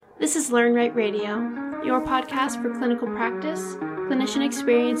This is Learn Right Radio, your podcast for clinical practice, clinician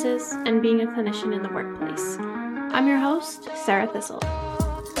experiences, and being a clinician in the workplace. I'm your host, Sarah Thistle.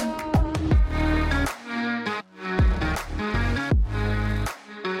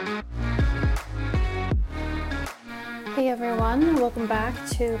 Hey everyone, welcome back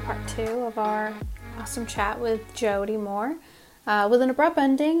to part 2 of our awesome chat with Jody Moore. With an abrupt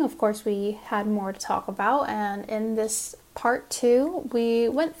ending, of course, we had more to talk about, and in this part 2, we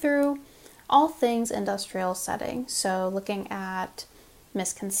went through all things industrial setting. So looking at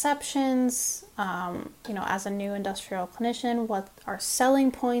misconceptions, as a new industrial clinician, what are selling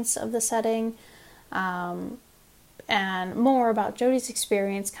points of the setting, and more about Jody's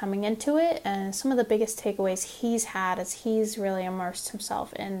experience coming into it and some of the biggest takeaways he's had as he's really immersed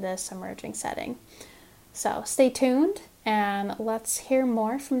himself in this emerging setting. So stay tuned and let's hear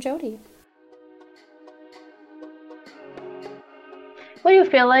more from Jody. What do you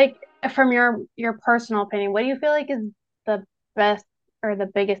feel like, from your personal opinion, what do you feel like is the best or the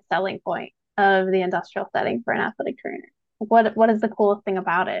biggest selling point of the industrial setting for an athletic trainer? What is the coolest thing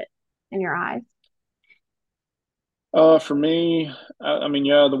about it in your eyes? For me, I mean,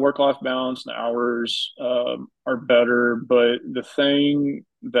 yeah, the work-life balance and the hours are better, but the thing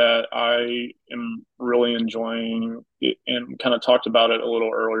that I am really enjoying and kind of talked about it a little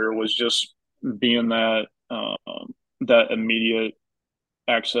earlier was just being that immediate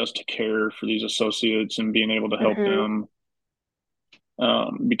access to care for these associates and being able to help Mm-hmm.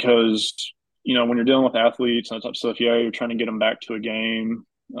 them. Because when you're dealing with athletes and that type of stuff, yeah, you're trying to get them back to a game,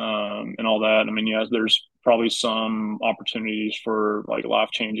 and all that. I mean, yeah, there's probably some opportunities for like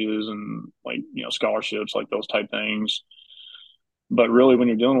life changes and like scholarships, like those type things. But really, when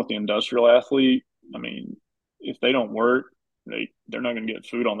you're dealing with the industrial athlete, I mean, if they don't work, they're not going to get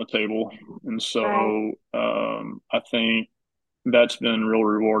food on the table, and Right. so I think that's been real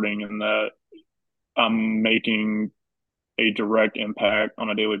rewarding in that I'm making a direct impact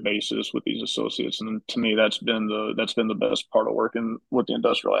on a daily basis with these associates. And to me, that's been the best part of working with the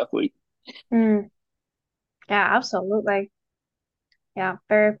industrial athlete. Mm. Yeah, absolutely. Yeah,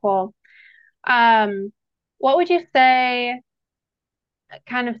 very cool. Um, what would you say,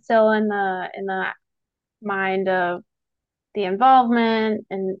 kind of still in the mind of the involvement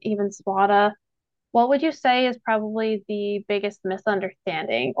and even SWATA, what would you say is probably the biggest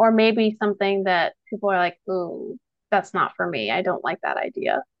misunderstanding, or maybe something that people are like, "Ooh, that's not for me. I don't like that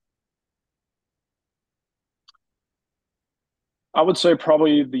idea." I would say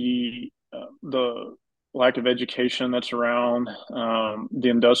probably the lack of education that's around the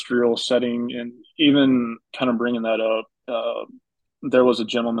industrial setting, and even kind of bringing that up. There was a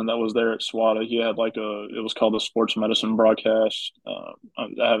gentleman that was there at SWATA. He had it was called the sports medicine broadcast.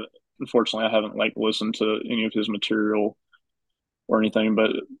 Unfortunately, I haven't listened to any of his material or anything.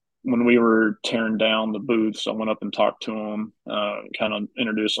 But when we were tearing down the booths, I went up and talked to him, kind of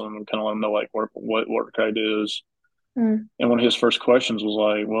introduced him, and kind of let him know like what work I is. Mm. And one of his first questions was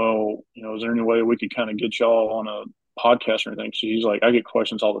like, "Well, is there any way we could kind of get y'all on a podcast or anything?" So he's like, "I get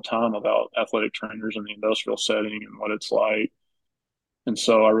questions all the time about athletic trainers in the industrial setting and what it's like." And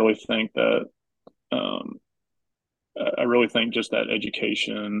so um, I really think just that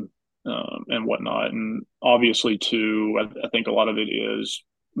education and whatnot, and obviously too, I think a lot of it is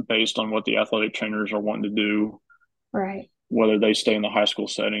based on what the athletic trainers are wanting to do, Right. whether they stay in the high school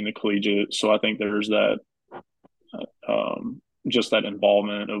setting, the collegiate. So I think there's that, just that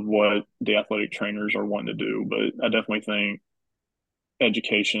involvement of what the athletic trainers are wanting to do. But I definitely think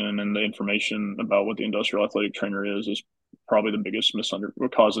education and the information about what the industrial athletic trainer is probably the biggest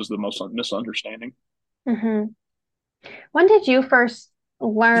what causes the most misunderstanding. Hmm. When did you first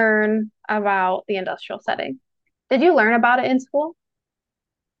learn about the industrial setting? Did you learn about it in school?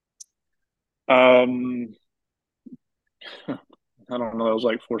 Um, I don't know. That was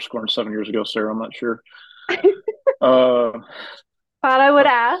like 4 score and 7 years ago, Sarah. I'm not sure. Uh, Thought I would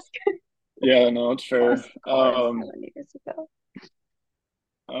ask. yeah, no, it's fair. Of course, 7 years ago.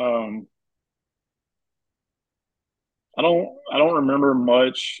 Um, I don't remember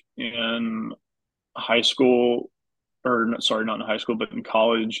much in high school, or sorry, not in high school, but in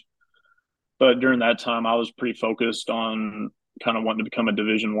college. But during that time, I was pretty focused on kind of wanting to become a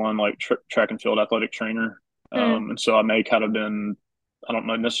Division 1, like track and field athletic trainer. Mm. And so I may kind of been, I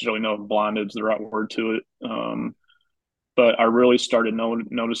don't necessarily know if blinded is the right word to it. But I really started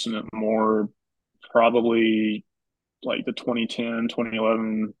noticing it more probably like the 2010,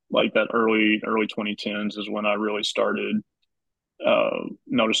 2011, like that early 2010s is when I really started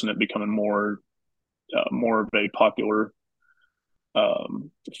noticing it becoming more of a popular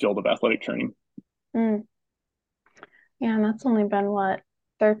field of athletic training. Mm. Yeah, and that's only been what?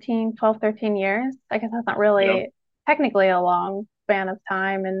 13 years. I guess that's not Yeah, really technically a long span of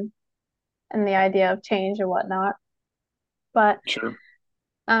time and the idea of change and whatnot. But sure.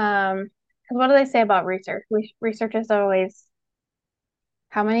 'cause what do they say about research? Research is always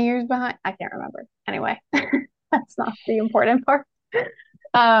how many years behind? I can't remember. Anyway, that's not the important part.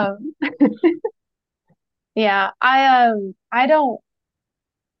 Um, yeah, I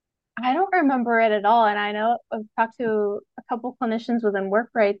don't remember it at all. And I know I've talked to a couple clinicians within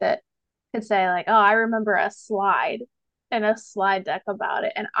Workbright that could say like, oh, I remember a slide and a slide deck about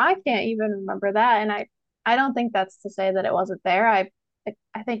it. And I can't even remember that. And I don't think that's to say that it wasn't there. I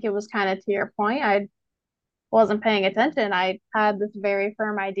think it was kind of to your point. I wasn't paying attention. I had this very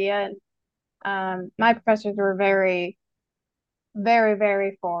firm idea and my professors were very, very,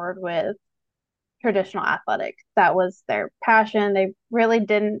 very forward with traditional athletics. That was their passion. They really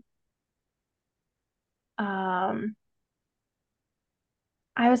didn't um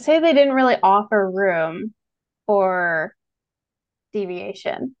I would say they didn't really offer room for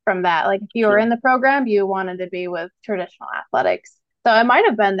deviation from that. Like if you were in Sure, the program, you wanted to be with traditional athletics. So it might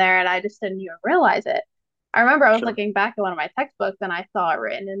have been there and I just didn't even realize it. I remember I was sure. looking back at one of my textbooks and I saw it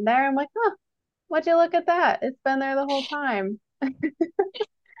written in there. I'm like, huh, why'd you look at that? It's been there the whole time.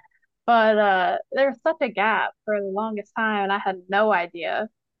 But there was such a gap for the longest time and I had no idea.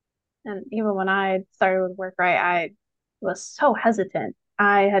 And even when I started with work, right, I was so hesitant.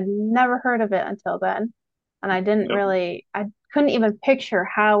 I had never heard of it until then. And Yep. I couldn't even picture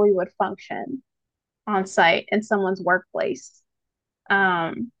how we would function on site in someone's workplace.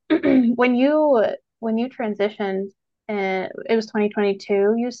 When you transitioned, it was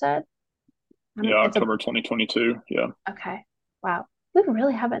 2022, you said? Yeah, It's a October 2022. Yeah. okay. Wow. We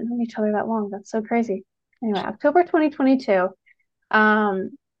really haven't known each other that long. That's so crazy. Anyway, October 2022.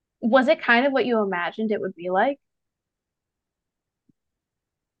 Um, was it kind of what you imagined it would be like?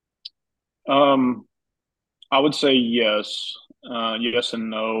 Um, I would say yes, yes and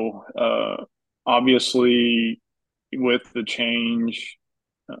no. Obviously, with the change,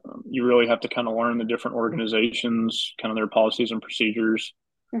 you really have to kind of learn the different organizations, kind of their policies and procedures.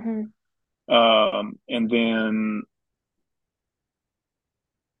 Hmm. And then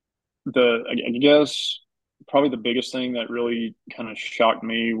I guess probably the biggest thing that really kind of shocked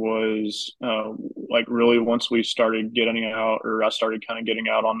me was like really once we started getting out, or I started kind of getting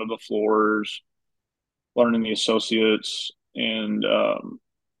out onto the floors, learning the associates, and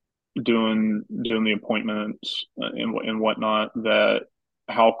doing the appointments and whatnot. That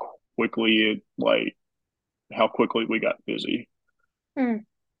how quickly it like how quickly we got busy. Hmm.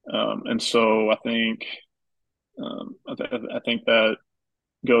 And so I think that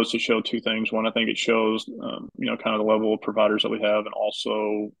goes to show two things. One, I think it shows, kind of the level of providers that we have, and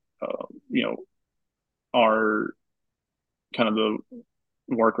also, you know, our kind of the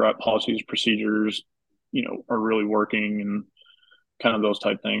work right policies, procedures, are really working and kind of those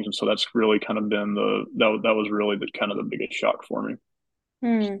type things. And so that's really kind of been that was really the kind of the biggest shock for me.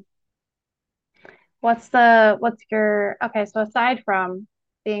 Hmm. What's your okay, so aside from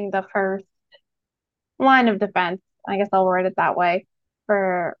being the first line of defense, I guess I'll word it that way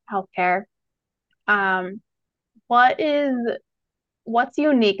for healthcare, um, what is what's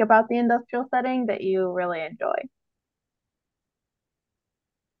unique about the industrial setting that you really enjoy?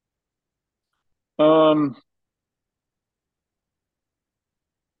 Um,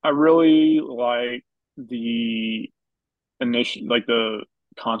 I really like the the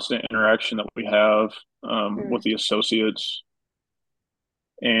constant interaction that we have Hmm. with the associates,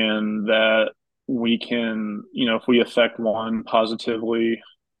 and that we can, if we affect one positively,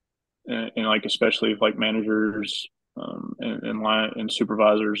 and like especially if like managers and line and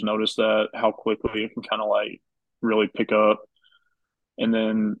supervisors notice that, how quickly it can kind of like really pick up. And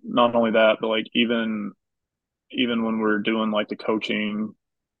then not only that, but like even when we're doing like the coaching,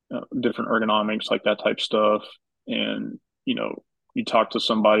 different ergonomics, like that type stuff, and you talk to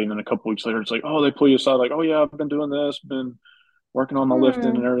somebody, and then a couple weeks later, it's like, oh, they pull you aside, like, oh yeah, I've been doing this, been working on my lifting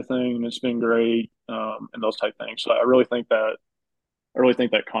Hmm. and everything, and it's been great, and those type things. So I really think that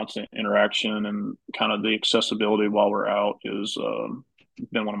constant interaction and kind of the accessibility while we're out is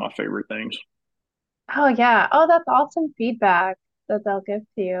been one of my favorite things. Oh yeah. Oh, that's awesome feedback that they'll give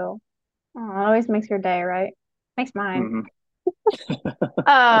to you. Oh, it always makes your day, right? Makes mine. Mm-hmm.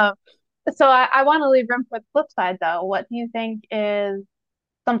 Um, so I want to leave room for the flip side though. What do you think is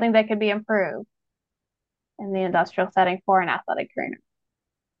something that could be improved in the industrial setting for an athletic trainer?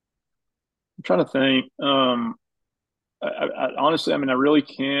 I'm trying to think. Honestly, I mean, I really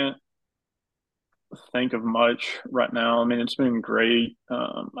can't think of much right now. I mean, it's been great.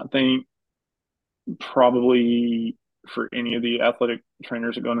 I think probably. for any of the athletic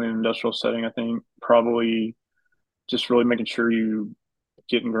trainers that go into the industrial setting. I think probably just really making sure you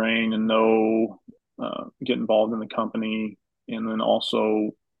get ingrained and know, get involved in the company, and then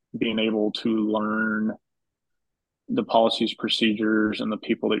also being able to learn the policies, procedures, and the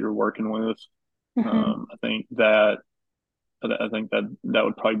people that you're working with. Hmm. I think that that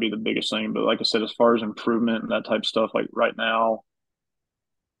would probably be the biggest thing. But like I said, as far as improvement and that type of stuff, like right now,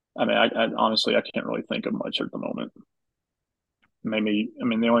 I mean, I honestly I can't really think of much at the moment. Maybe I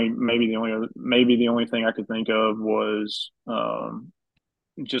mean maybe the only thing I could think of was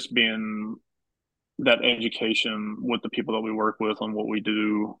just being that education with the people that we work with on what we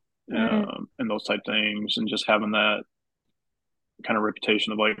do, Mm, and those type things, and just having that kind of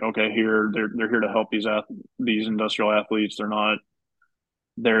reputation of like, okay, here they're here to help these industrial athletes. They're not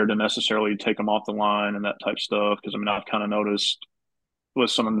there to necessarily take them off the line and that type of stuff. Because I mean, I've kind of noticed with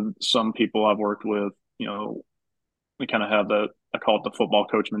some people I've worked with, they kind of have that, I call it the football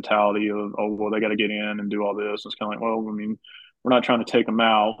coach mentality of, oh well, they got to get in and do all this. It's kind of like, well, I mean, we're not trying to take them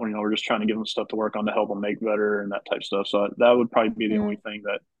out. We're just trying to give them stuff to work on to help them make better and that type of stuff. So that would probably be the only mm, thing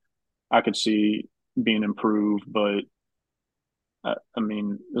that I could see being improved. But I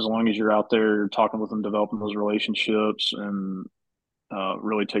mean, as long as you're out there talking with them, developing those relationships, and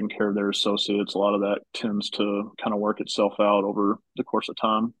really taking care of their associates, a lot of that tends to kind of work itself out over the course of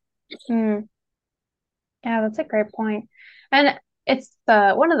time. mm. Yeah, that's a great point. And it's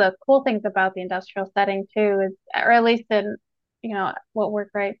one of the cool things about the industrial setting too is, or at least in, what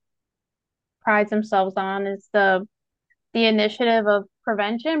Workright prides themselves on is the initiative of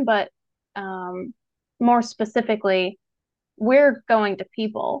prevention, but um, more specifically, we're going to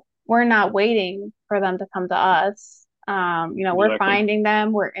people. We're not waiting for them to come to us. We're Exactly. finding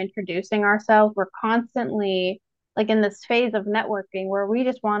them, we're introducing ourselves, we're constantly like in this phase of networking where we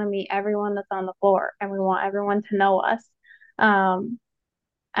just want to meet everyone that's on the floor and we want everyone to know us. Um,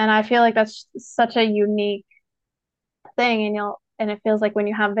 and I feel like that's such a unique thing. And it feels like when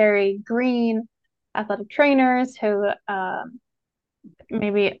you have very green athletic trainers who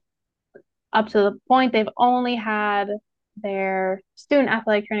maybe up to the point they've only had their student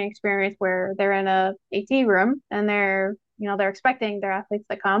athletic training experience where they're in a AT room and they're expecting their athletes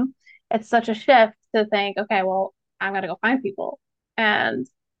to come. It's such a shift to think, okay, well, I'm gonna go find people. And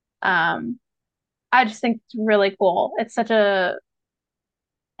um, I just think it's really cool. It's such a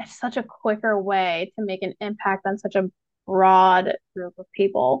quicker way to make an impact on such a broad group of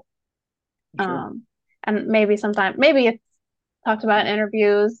people. Sure. Um, and maybe it's talked about in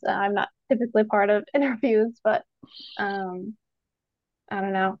interviews. I'm not typically part of interviews, but um, I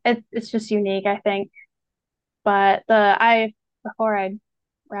don't know. It's just unique, I think. But before I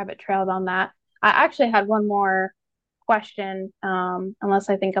rabbit trailed on that, I actually had one more question, unless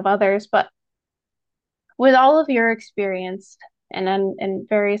I think of others. But with all of your experience and then in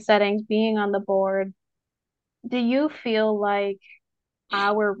various settings, being on the board, do you feel like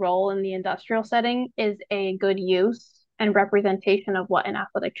our role in the industrial setting is a good use and representation of what an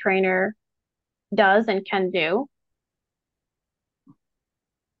athletic trainer does and can do?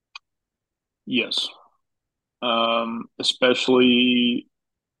 Yes. Especially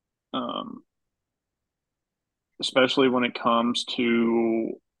um, especially when it comes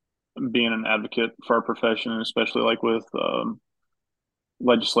to being an advocate for our profession, especially like with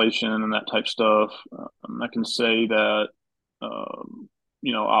legislation and that type of stuff. I can say that um,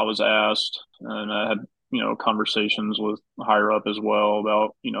 I was asked, and I had conversations with higher up as well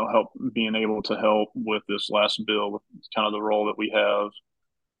about help being able to help with this last bill with kind of the role that we have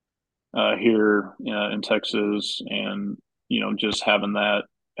here in Texas, and just having that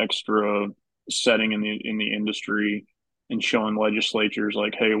extra setting in the industry and showing legislatures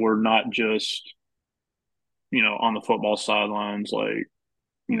like, hey, we're not just on the football sidelines, like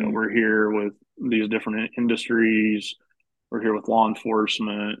Mm, we're here with these different industries. We're here with law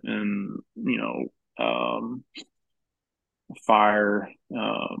enforcement and fire,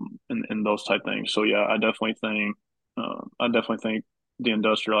 and those type things. So yeah, I definitely think the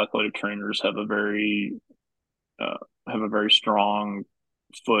industrial athletic trainers uh, have a very strong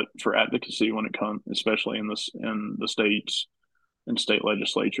foot for advocacy when it comes, especially in the states and state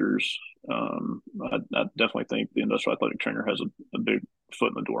legislatures. I definitely think the industrial athletic trainer has a big foot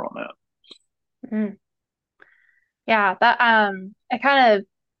in the door on that. mm. Yeah, that it kind of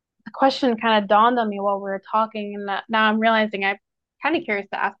the question kind of dawned on me while we were talking, and that now I'm realizing I'm kind of curious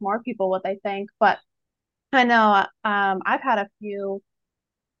to ask more people what they think. But I know I've had a few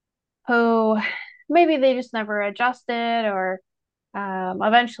who maybe they just never adjusted, or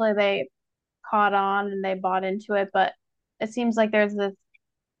eventually they caught on and they bought into it. But it seems like there's this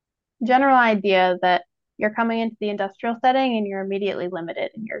general idea that you're coming into the industrial setting and you're immediately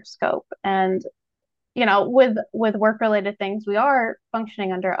limited in your scope. And with work related things, we are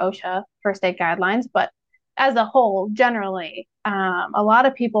functioning under OSHA first aid guidelines, but as a whole, generally, a lot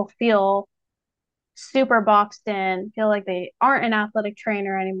of people feel super boxed in, feel like they aren't an athletic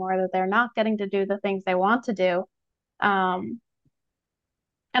trainer anymore, that they're not getting to do the things they want to do. Um,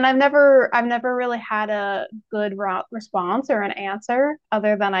 and I've never really had a good response or an answer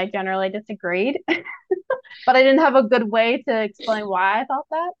other than I generally disagreed, but I didn't have a good way to explain why I thought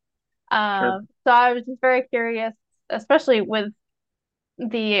that. Sure. So I was just very curious, especially with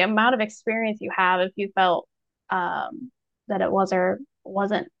the amount of experience you have, if you felt that it was or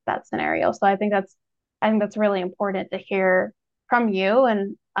wasn't that scenario. So I think that's really important to hear from you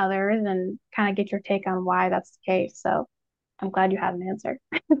and others and kind of get your take on why that's the case. So I'm glad you had an answer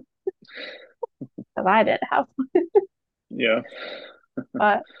because I didn't have, Yeah.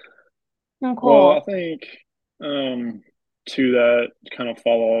 but Well, cool. I think um, to that kind of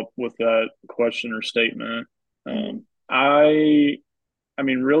follow up with that question or statement, Hmm. um, I I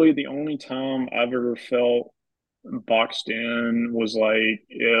mean, really, the only time I've ever felt boxed in was like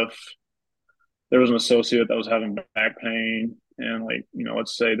if there was an associate that was having back pain, and like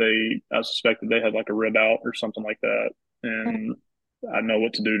let's say I suspected they had like a rib out or something like that, and I know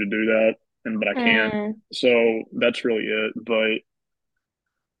what to do that, and but I can't. Mm, So that's really it. But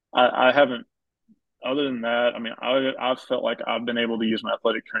I haven't. Other than that, I mean, I've felt like I've been able to use my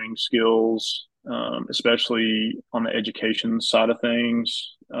athletic training skills, especially on the education side of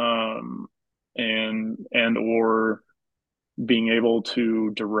things, and or being able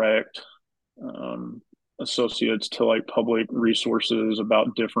to direct um, associates to like public resources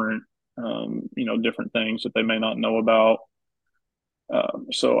about different things that they may not know about.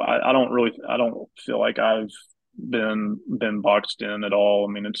 So I don't feel like I've been boxed in at all.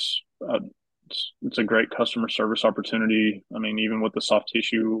 I mean, it's a great customer service opportunity. I mean, even with the soft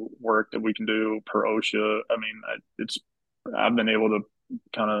tissue work that we can do per OSHA, I mean, it's I've been able to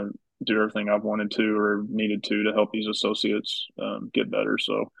kind of do everything I've wanted to or needed to help these associates get better.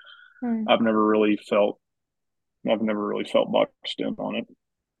 So mm, I've never really felt I've never really felt boxed in on it.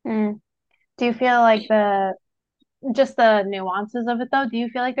 mm. Do you feel like the just the nuances of it though? Do you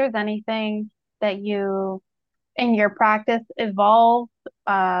feel like there's anything that you in your practice evolve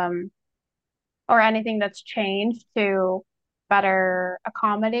um, or anything that's changed to better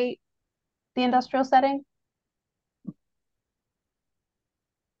accommodate the industrial setting?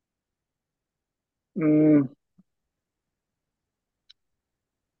 Mm,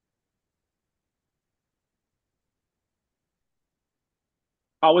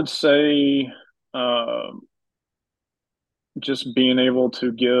 I would say uh, just being able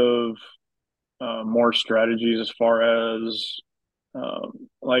to give more strategies as far as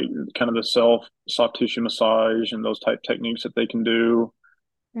like kind of the soft tissue massage and those type techniques that they can do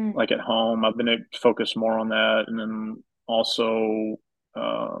Mm, like at home. I've been able to focus more on that, and then also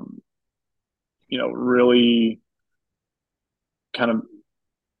um, really kind of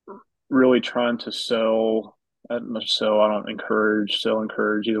really trying to sell. Sell, I don't encourage, sell,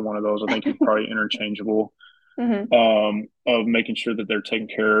 encourage either one of those. I think you're probably interchangeable. hmm Of making sure that they're taking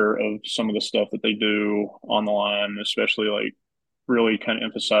care of some of the stuff that they do on the line, especially like really kind of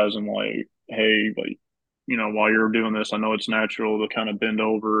emphasizing like, hey, like, while you're doing this, I know it's natural to kind of bend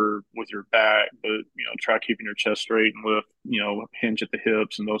over with your back, but try keeping your chest straight and lift, hinge at the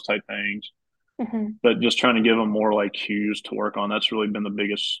hips and those type things. hmm But just trying to give them more like cues to work on. That's really been the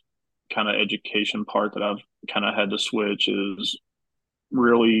biggest kind of education part that I've kind of had to switch is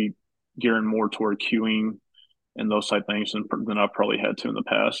really gearing more toward cueing and those type things than I've probably had to in the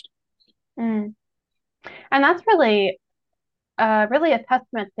past. mm. And that's really a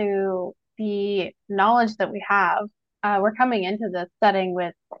testament to the knowledge that we have. We're coming into this setting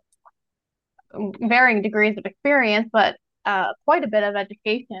with varying degrees of experience, but quite a bit of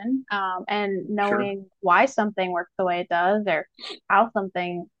education and Sure, knowing why something works the way it does or how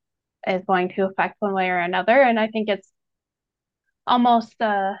something is going to affect one way or another. And I think it's almost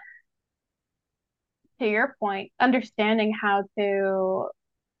to your point, understanding how to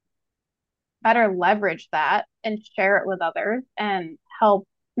better leverage that and share it with others and help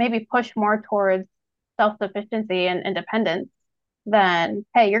maybe push more towards self-sufficiency and independence than,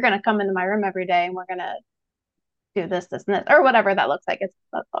 hey, you're going to come into my room every day and we're going to do this, this, and this, or whatever that looks like.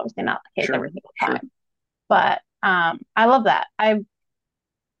 That's obviously not the case every sure, single sure. time. But I love that.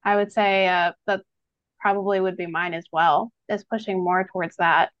 I would say that probably would be mine as well, is pushing more towards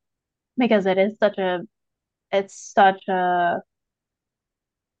that because it's such a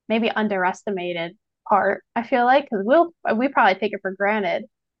maybe underestimated part, I feel like, because we probably take it for granted.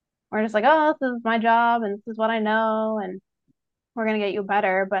 we're just like, oh, this is my job and this is what I know and we're gonna get you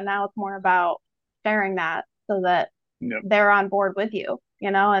better. But now it's more about sharing that so that Yep. they're on board with you,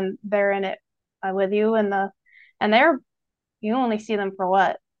 and they're in it with you and they're you only see them for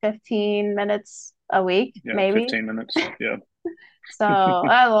what, 15 minutes a week, Yeah. maybe. 15 minutes. Yeah. So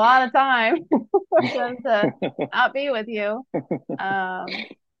that's a lot of time for them to not be with you. Um,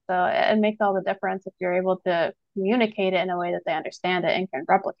 so it makes all the difference if you're able to communicate it in a way that they understand it and can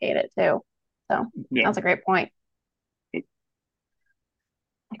replicate it too. So Yeah. that's a great point.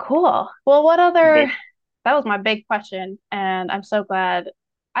 Cool. Well, what other, But that was my big question. And I'm so glad.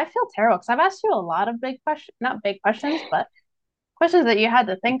 I feel terrible because I've asked you a lot of big questions, not big questions, but questions that you had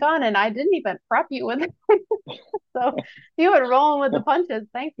to think on. And I didn't even prep you with it. So you were rolling with the punches.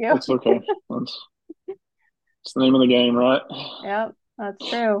 Thank you. it's okay. That's it's the name of the game, right? Yep, that's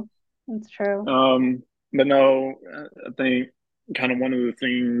true. That's true. Um, but no, I think kind of one of the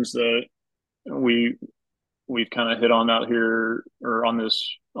things that we we've kind of hit on out here or on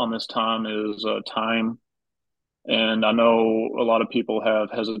this time is time. And I know a lot of people have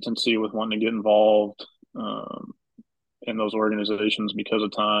hesitancy with wanting to get involved um, in those organizations because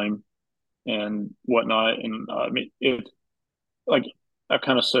of time and whatnot. And I mean, if like I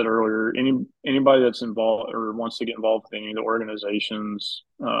kind of said earlier, anybody that's involved or wants to get involved with any of the organizations,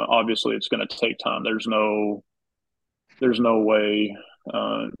 obviously it's going to take time. There's no way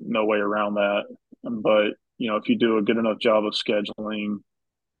around that. But if you do a good enough job of scheduling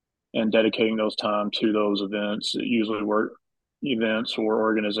and dedicating those time to those events, it usually work events or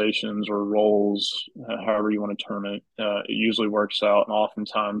organizations or roles, however you want to term it. It usually works out, and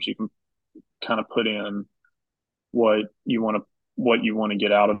oftentimes you can kind of put in what you want to what you want to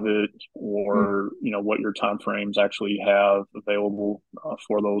get out of it, Mm, or what your time frames actually have available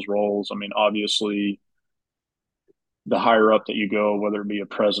for those roles. I mean, obviously the higher up that you go, whether it be a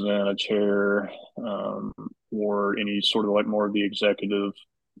president, a chair, um, or any sort of like more of the executive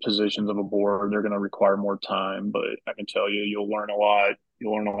positions of a board, they're going to require more time. But I can tell you, you'll learn a lot.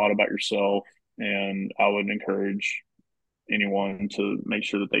 You'll learn a lot about yourself, and I would encourage anyone to make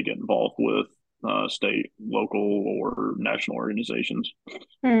sure that they get involved with state, local, or national organizations.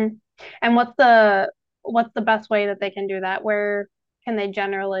 mm. And what's the best way that they can do that? Where can they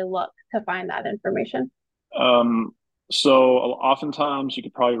generally look to find that information? Um, so oftentimes you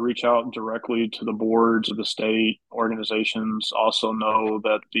could probably reach out directly to the boards of the state organizations. Also know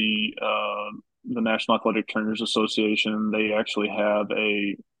that the National Athletic Trainers Association, they actually have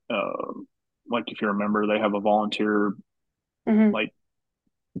a like if you remember, they have a volunteer Hmm. like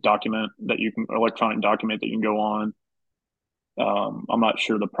document that you can electronic document that you can go on. I'm not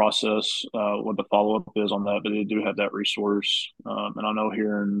sure the process, what the follow up is on that, but they do have that resource. And I know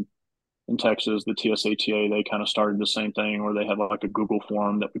here in Texas, the TSATA, they kind of started the same thing where they had like a Google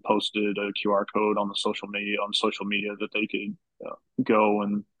form that we posted a QR code on the social media that they could go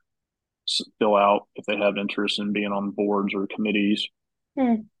and fill out if they have interest in being on boards or committees.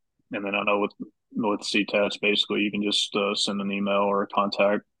 Mm, And then I know with CTAS, basically you can just send an email or a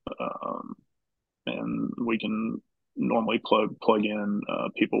contact, um, and we can normally plug in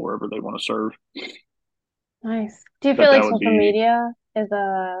people wherever they want to serve. nice. Do you feel But like that would social be media is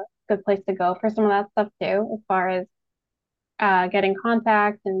a good place to go for some of that stuff too, as far as getting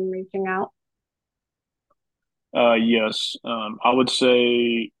contact and reaching out? Yes, I would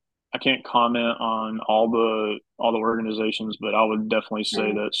say I can't comment on all the organizations, but I would definitely say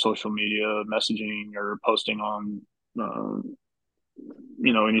Right. that social media messaging or posting on um,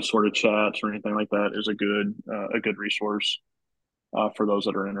 any sort of chats or anything like that is a good resource for those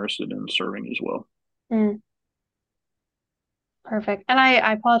that are interested in serving as well. Mm, perfect. And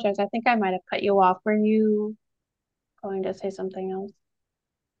I apologize. I think I might have cut you off. Were you going to say something else?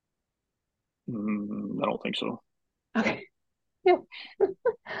 I don't think so. Okay. Phew.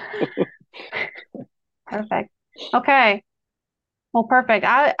 Perfect. Okay. Well, perfect.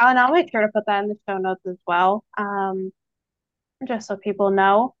 And I'll make sure to put that in the show notes as well. Just so people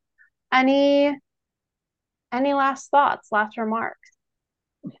know. Any any last thoughts, last remarks,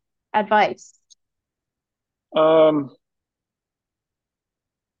 advice? Um,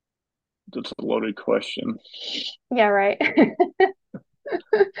 that's a loaded question. Yeah, right.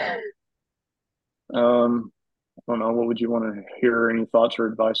 I don't know. What would you want to hear? Any thoughts or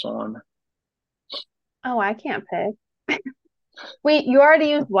advice on? Oh, I can't pick. You already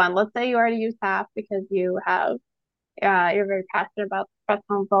used one. Let's say you already used half because you're very passionate about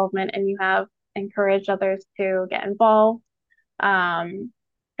professional involvement and you have encouraged others to get involved. Um,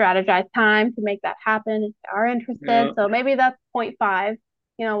 strategize time to make that happen if they are interested. Yeah. So maybe that's point five.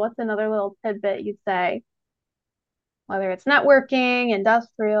 What's another little tidbit you'd say? whether it's networking,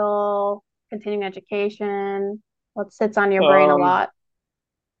 industrial, continuing education? What sits on your brain a Um, lot?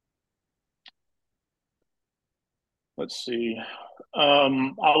 let's see.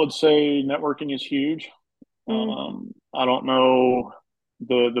 I would say networking is huge. Mm, I don't know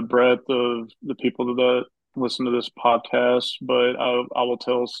the breadth of the people that listen to this podcast, but I will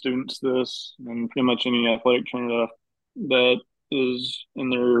tell students this, and pretty much any athletic trainer that is in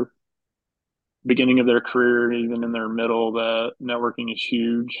their beginning of their career, even in their middle, that networking is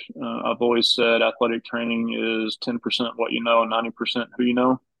huge. I've always said athletic training is 10% what you know and 90% who you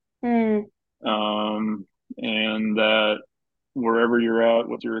know. mm, And that wherever you're at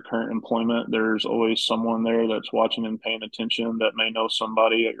with your current employment, there's always someone there that's watching and paying attention that may know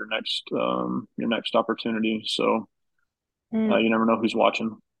somebody at your next opportunity. So mm. you never know who's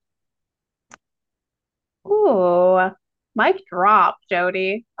watching. Ooh, mic drop,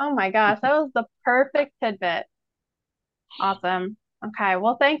 Jody. Oh my gosh, that was the perfect tidbit. Awesome. Okay,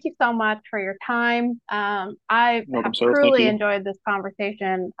 well, thank you so much for your time. I have Welcome, sir. Thank truly you. enjoyed this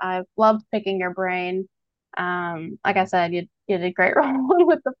conversation. I've loved picking your brain. Like I said, you did great rolling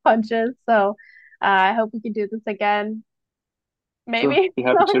with the punches. So I hope we can do this again, Sure, maybe be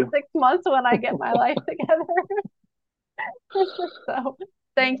happy another to. 6 months when I get my life together. So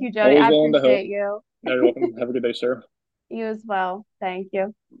thank you, Jody. Always I willing to help. appreciate you. Yeah, you're welcome. Have a good day, sir. You as well. Thank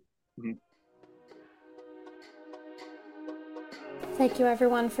you. Mhm. Thank you,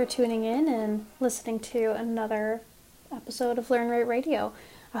 everyone, for tuning in and listening to another episode of Learn Rate Radio.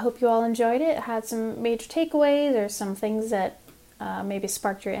 I hope you all enjoyed it, had some major takeaways or some things that maybe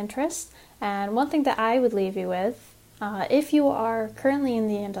sparked your interest. And one thing that I would leave you with, if you are currently in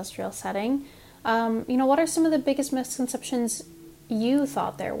the industrial setting, what are some of the biggest misconceptions you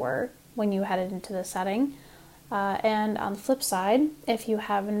thought there were when you headed into the setting? And on the flip side, if you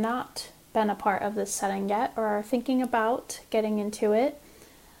have not been a part of this setting yet or are thinking about getting into it,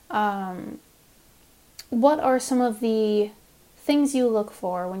 what are some of the things you look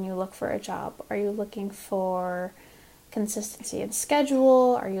for when you look for a job? Are you looking for consistency in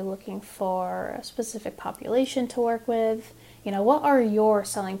schedule? Are you looking for a specific population to work with? What are your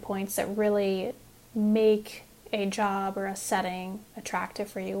selling points that really make a job or a setting attractive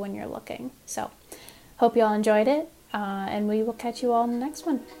for you when you're looking? So, hope you all enjoyed it, and we will catch you all in the next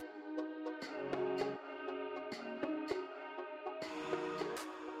one.